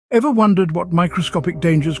Ever wondered what microscopic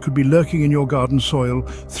dangers could be lurking in your garden soil,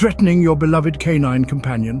 threatening your beloved canine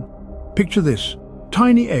companion? Picture this: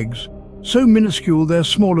 tiny eggs, so minuscule they're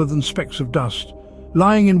smaller than specks of dust,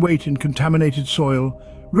 lying in wait in contaminated soil,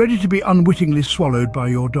 ready to be unwittingly swallowed by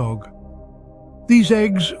your dog. These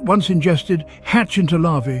eggs, once ingested, hatch into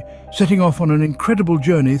larvae, setting off on an incredible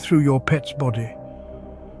journey through your pet's body.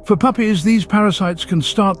 For puppies, these parasites can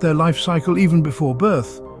start their life cycle even before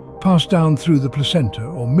birth, passed down through the placenta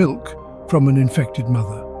or milk from an infected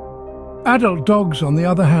mother. Adult dogs, on the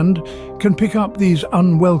other hand, can pick up these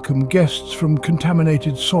unwelcome guests from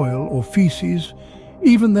contaminated soil or feces,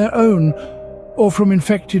 even their own, or from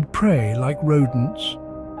infected prey like rodents.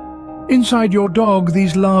 Inside your dog,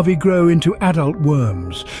 these larvae grow into adult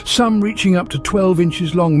worms, some reaching up to 12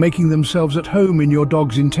 inches long, making themselves at home in your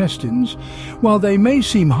dog's intestines. While they may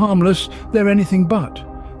seem harmless, they're anything but.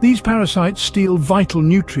 These parasites steal vital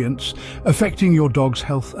nutrients, affecting your dog's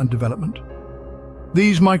health and development.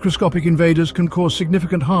 These microscopic invaders can cause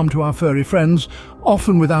significant harm to our furry friends,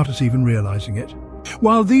 often without us even realizing it.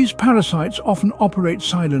 While these parasites often operate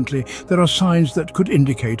silently, there are signs that could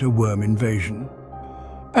indicate a worm invasion.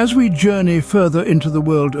 As we journey further into the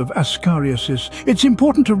world of Ascariasis, it's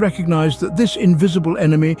important to recognize that this invisible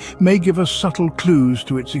enemy may give us subtle clues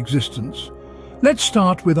to its existence. Let's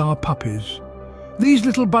start with our puppies. These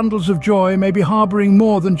little bundles of joy may be harboring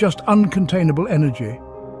more than just uncontainable energy.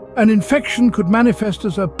 An infection could manifest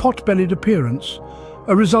as a pot-bellied appearance,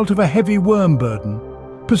 a result of a heavy worm burden.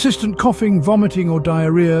 Persistent coughing, vomiting or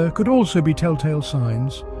diarrhea could also be telltale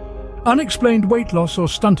signs. Unexplained weight loss or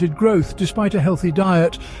stunted growth despite a healthy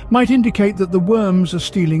diet might indicate that the worms are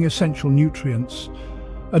stealing essential nutrients.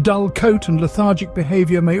 A dull coat and lethargic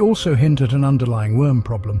behavior may also hint at an underlying worm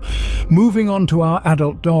problem. Moving on to our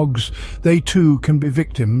adult dogs, they too can be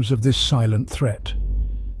victims of this silent threat.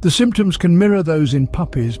 The symptoms can mirror those in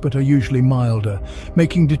puppies but are usually milder,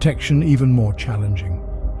 making detection even more challenging.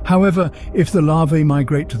 However, if the larvae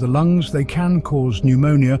migrate to the lungs, they can cause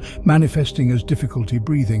pneumonia, manifesting as difficulty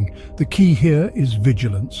breathing. The key here is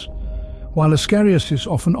vigilance. While Ascariasis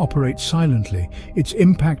often operates silently, its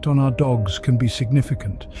impact on our dogs can be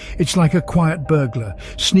significant. It's like a quiet burglar,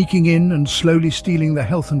 sneaking in and slowly stealing the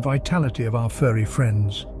health and vitality of our furry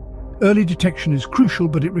friends. Early detection is crucial,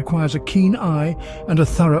 but it requires a keen eye and a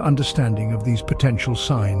thorough understanding of these potential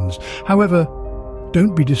signs. However,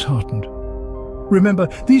 don't be disheartened. Remember,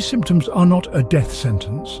 these symptoms are not a death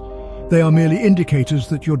sentence. They are merely indicators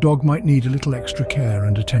that your dog might need a little extra care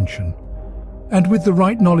and attention. And with the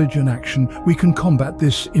right knowledge and action, we can combat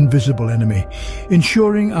this invisible enemy,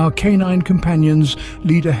 ensuring our canine companions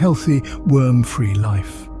lead a healthy, worm-free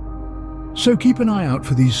life. So keep an eye out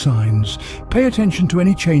for these signs. Pay attention to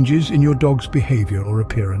any changes in your dog's behavior or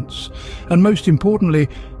appearance. And most importantly,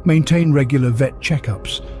 maintain regular vet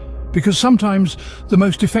checkups. Because sometimes the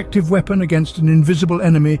most effective weapon against an invisible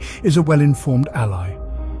enemy is a well-informed ally.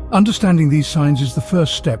 Understanding these signs is the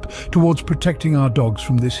first step towards protecting our dogs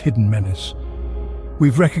from this hidden menace.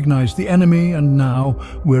 We've recognized the enemy and now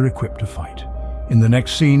we're equipped to fight. In the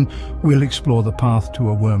next scene, we'll explore the path to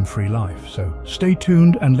a worm-free life, so stay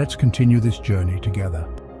tuned and let's continue this journey together.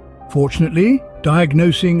 Fortunately,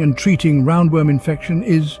 diagnosing and treating roundworm infection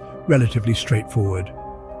is relatively straightforward.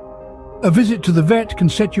 A visit to the vet can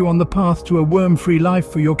set you on the path to a worm-free life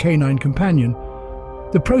for your canine companion.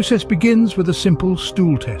 The process begins with a simple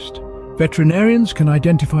stool test. Veterinarians can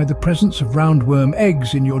identify the presence of roundworm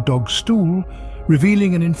eggs in your dog's stool,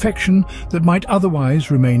 revealing an infection that might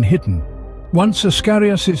otherwise remain hidden. Once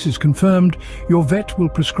Ascariasis is confirmed, your vet will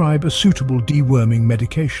prescribe a suitable deworming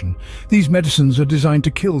medication. These medicines are designed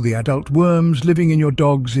to kill the adult worms living in your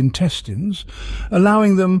dog's intestines,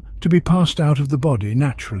 allowing them to be passed out of the body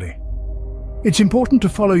naturally. It's important to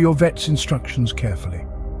follow your vet's instructions carefully.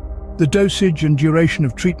 The dosage and duration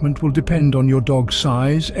of treatment will depend on your dog's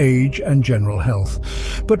size, age, and general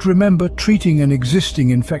health. But remember, treating an existing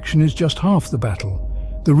infection is just half the battle.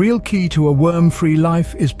 The real key to a worm-free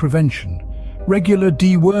life is prevention. Regular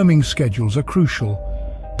deworming schedules are crucial.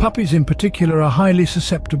 Puppies in particular are highly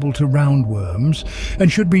susceptible to roundworms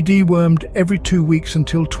and should be dewormed every 2 weeks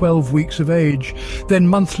until 12 weeks of age, then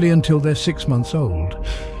monthly until they're 6 months old.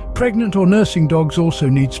 Pregnant or nursing dogs also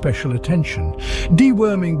need special attention.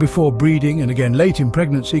 Deworming before breeding and again late in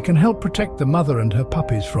pregnancy can help protect the mother and her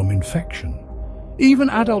puppies from infection. Even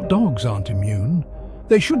adult dogs aren't immune.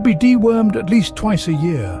 They should be dewormed at least twice a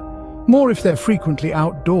year, more if they're frequently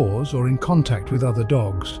outdoors or in contact with other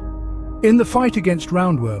dogs. In the fight against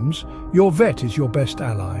roundworms, your vet is your best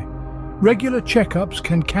ally. Regular checkups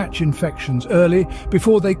can catch infections early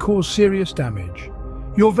before they cause serious damage.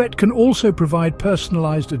 Your vet can also provide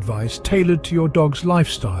personalized advice tailored to your dog's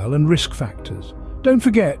lifestyle and risk factors. Don't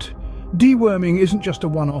forget, deworming isn't just a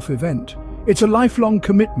one-off event. It's a lifelong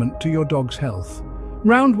commitment to your dog's health.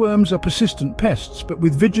 Roundworms are persistent pests, but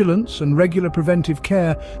with vigilance and regular preventive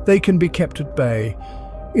care, they can be kept at bay.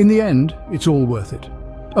 In the end, it's all worth it.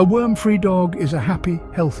 A worm-free dog is a happy,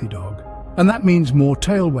 healthy dog. And that means more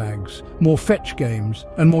tail wags, more fetch games,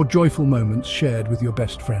 and more joyful moments shared with your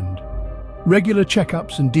best friend. Regular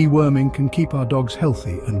checkups and deworming can keep our dogs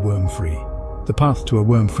healthy and worm-free. The path to a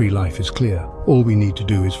worm-free life is clear. All we need to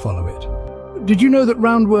do is follow it. Did you know that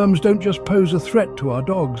roundworms don't just pose a threat to our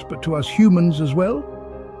dogs, but to us humans as well?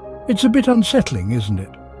 It's a bit unsettling, isn't it?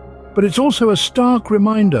 But it's also a stark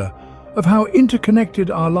reminder of how interconnected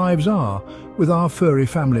our lives are with our furry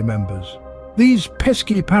family members. These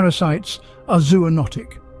pesky parasites are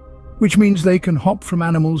zoonotic, which means they can hop from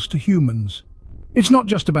animals to humans. It's not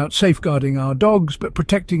just about safeguarding our dogs, but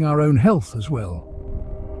protecting our own health as well.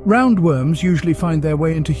 Roundworms usually find their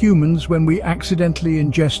way into humans when we accidentally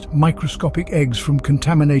ingest microscopic eggs from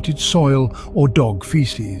contaminated soil or dog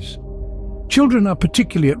feces. Children are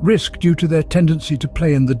particularly at risk due to their tendency to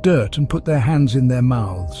play in the dirt and put their hands in their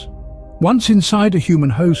mouths. Once inside a human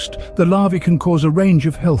host, the larvae can cause a range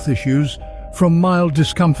of health issues, from mild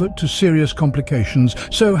discomfort to serious complications.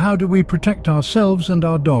 So how do we protect ourselves and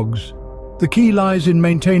our dogs? The key lies in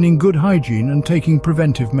maintaining good hygiene and taking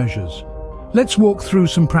preventive measures. Let's walk through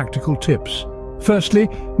some practical tips. Firstly,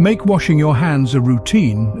 make washing your hands a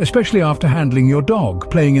routine, especially after handling your dog,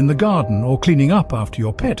 playing in the garden, or cleaning up after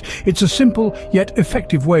your pet. It's a simple yet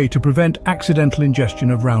effective way to prevent accidental ingestion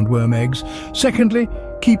of roundworm eggs. Secondly,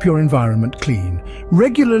 keep your environment clean.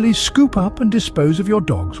 Regularly scoop up and dispose of your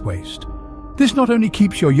dog's waste. This not only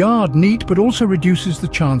keeps your yard neat, but also reduces the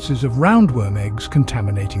chances of roundworm eggs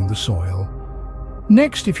contaminating the soil.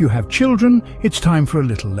 Next, if you have children, it's time for a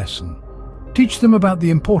little lesson. Teach them about the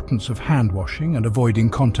importance of hand washing and avoiding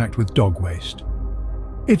contact with dog waste.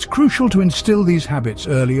 It's crucial to instill these habits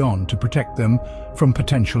early on to protect them from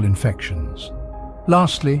potential infections.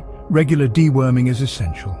 Lastly, regular deworming is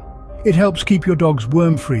essential. It helps keep your dogs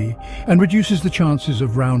worm-free and reduces the chances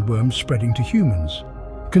of roundworms spreading to humans.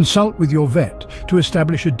 Consult with your vet to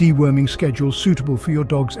establish a deworming schedule suitable for your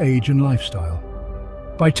dog's age and lifestyle.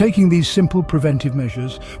 By taking these simple preventive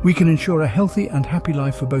measures, we can ensure a healthy and happy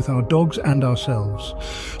life for both our dogs and ourselves.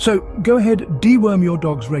 So go ahead, deworm your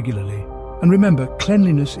dogs regularly. And remember,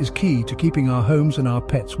 cleanliness is key to keeping our homes and our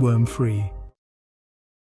pets worm-free.